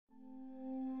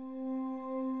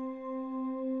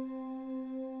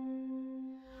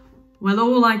Well,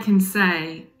 all I can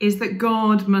say is that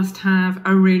God must have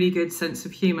a really good sense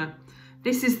of humour.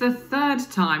 This is the third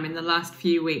time in the last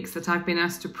few weeks that I've been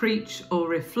asked to preach or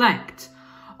reflect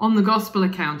on the Gospel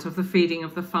account of the feeding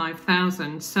of the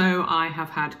 5,000, so I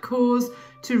have had cause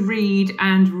to read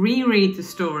and reread the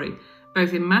story,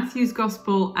 both in Matthew's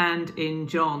Gospel and in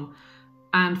John,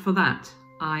 and for that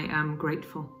I am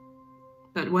grateful.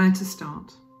 But where to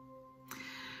start?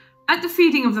 At the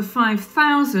feeding of the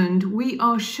 5,000, we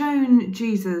are shown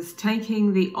Jesus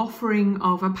taking the offering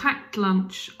of a packed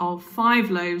lunch of 5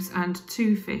 loaves and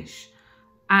 2 fish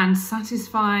and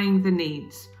satisfying the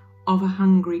needs of a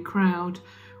hungry crowd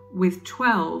with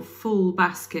 12 full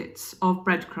baskets of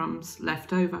breadcrumbs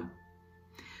left over.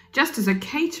 Just as a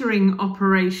catering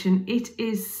operation, it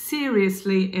is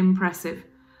seriously impressive.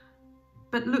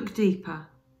 But look deeper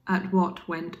at what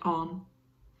went on.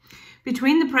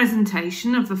 Between the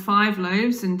presentation of the 5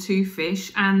 loaves and 2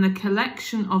 fish and the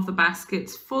collection of the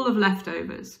baskets full of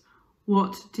leftovers,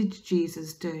 what did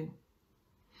Jesus do?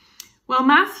 Well,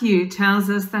 Matthew tells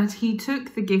us that he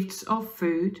took the gifts of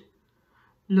food,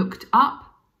 looked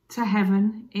up to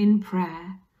heaven in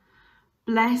prayer,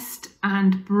 blessed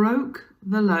and broke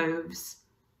the loaves,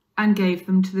 and gave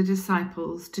them to the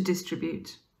disciples to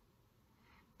distribute.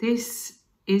 This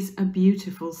is a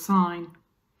beautiful sign,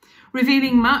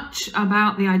 revealing much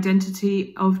about the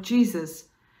identity of Jesus.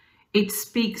 It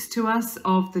speaks to us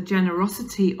of the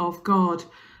generosity of God.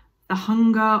 The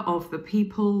hunger of the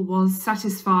people was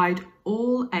satisfied.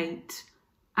 All ate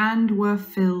and were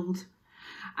filled.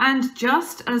 And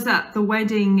just as at the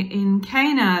wedding in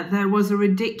Cana there was a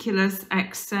ridiculous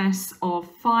excess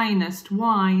of finest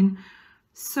wine,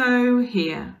 so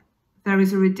here there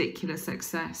is a ridiculous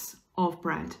excess of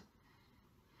bread.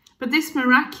 But this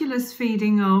miraculous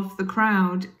feeding of the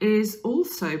crowd is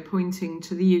also pointing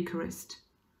to the Eucharist.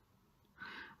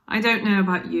 I don't know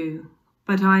about you,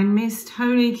 but I missed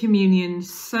Holy Communion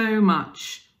so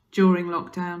much during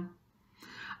lockdown.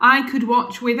 I could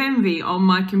watch with envy on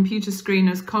my computer screen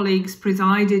as colleagues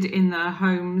presided in their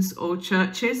homes or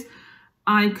churches.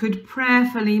 I could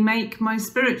prayerfully make my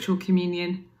spiritual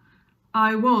communion.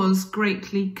 I was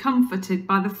greatly comforted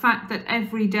by the fact that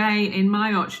every day in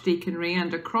my Archdeaconry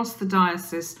and across the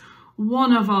diocese,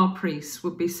 one of our priests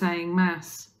would be saying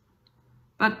Mass.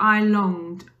 But I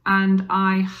longed and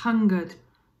I hungered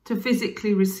to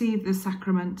physically receive the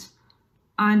sacrament,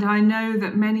 and I know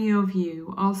that many of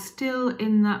you are still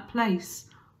in that place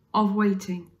of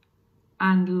waiting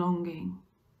and longing.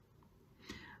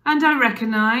 And I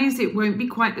recognise it won't be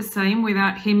quite the same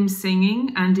without hymn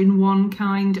singing and in one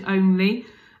kind only,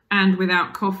 and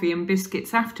without coffee and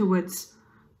biscuits afterwards.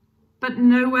 But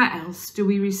nowhere else do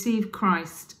we receive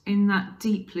Christ in that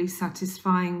deeply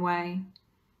satisfying way.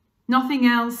 Nothing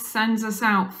else sends us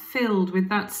out filled with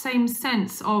that same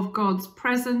sense of God's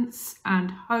presence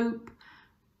and hope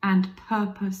and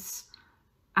purpose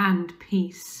and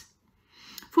peace.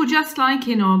 For just like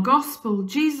in our Gospel,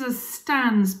 Jesus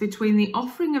stands between the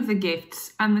offering of the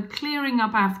gifts and the clearing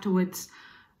up afterwards,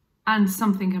 and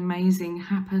something amazing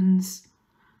happens.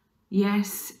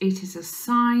 Yes, it is a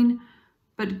sign,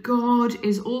 but God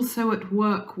is also at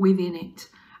work within it,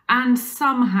 and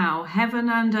somehow heaven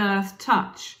and earth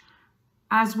touch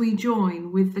as we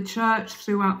join with the Church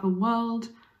throughout the world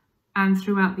and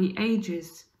throughout the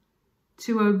ages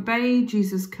to obey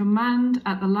Jesus' command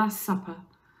at the Last Supper,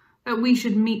 that we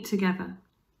should meet together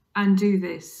and do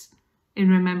this in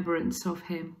remembrance of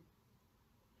him.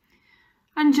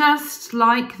 And just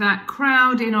like that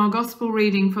crowd in our Gospel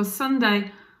reading for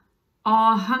Sunday,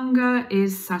 our hunger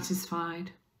is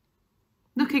satisfied.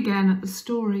 Look again at the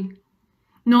story.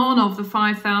 None of the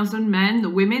 5,000 men, the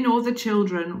women or the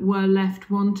children were left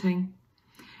wanting.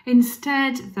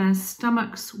 Instead, their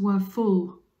stomachs were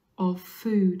full of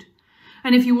food.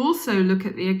 And if you also look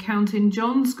at the account in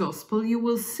John's Gospel, you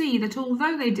will see that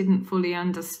although they didn't fully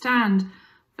understand,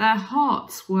 their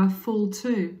hearts were full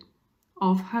too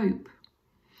of hope.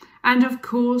 And of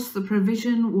course, the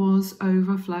provision was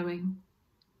overflowing.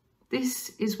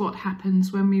 This is what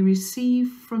happens when we receive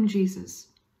from Jesus.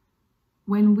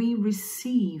 When we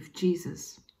receive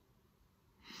Jesus.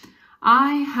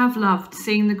 I have loved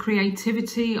seeing the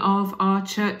creativity of our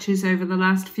churches over the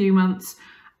last few months,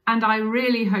 and I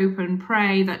really hope and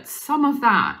pray that some of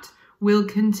that will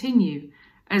continue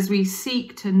as we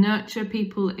seek to nurture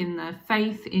people in their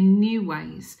faith in new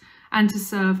ways and to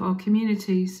serve our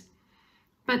communities.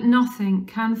 But nothing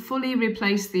can fully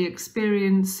replace the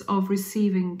experience of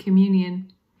receiving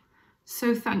communion.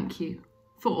 So thank you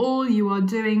for all you are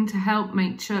doing to help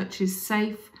make churches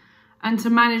safe and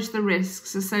to manage the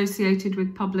risks associated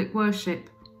with public worship.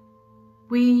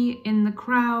 We in the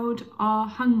crowd are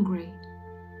hungry,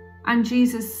 and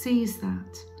Jesus sees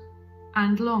that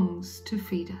and longs to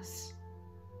feed us.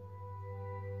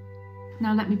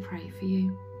 Now let me pray for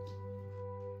you.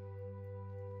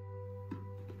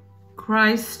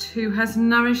 Christ, who has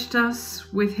nourished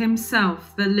us with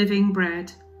himself, the living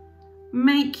bread,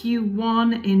 make you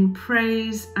one in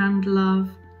praise and love,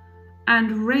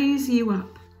 and raise you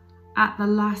up at the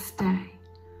last day.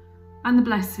 And the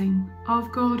blessing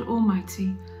of God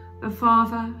Almighty, the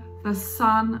Father, the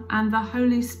Son, and the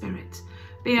Holy Spirit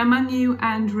be among you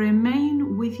and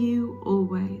remain with you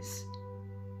always.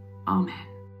 Amen.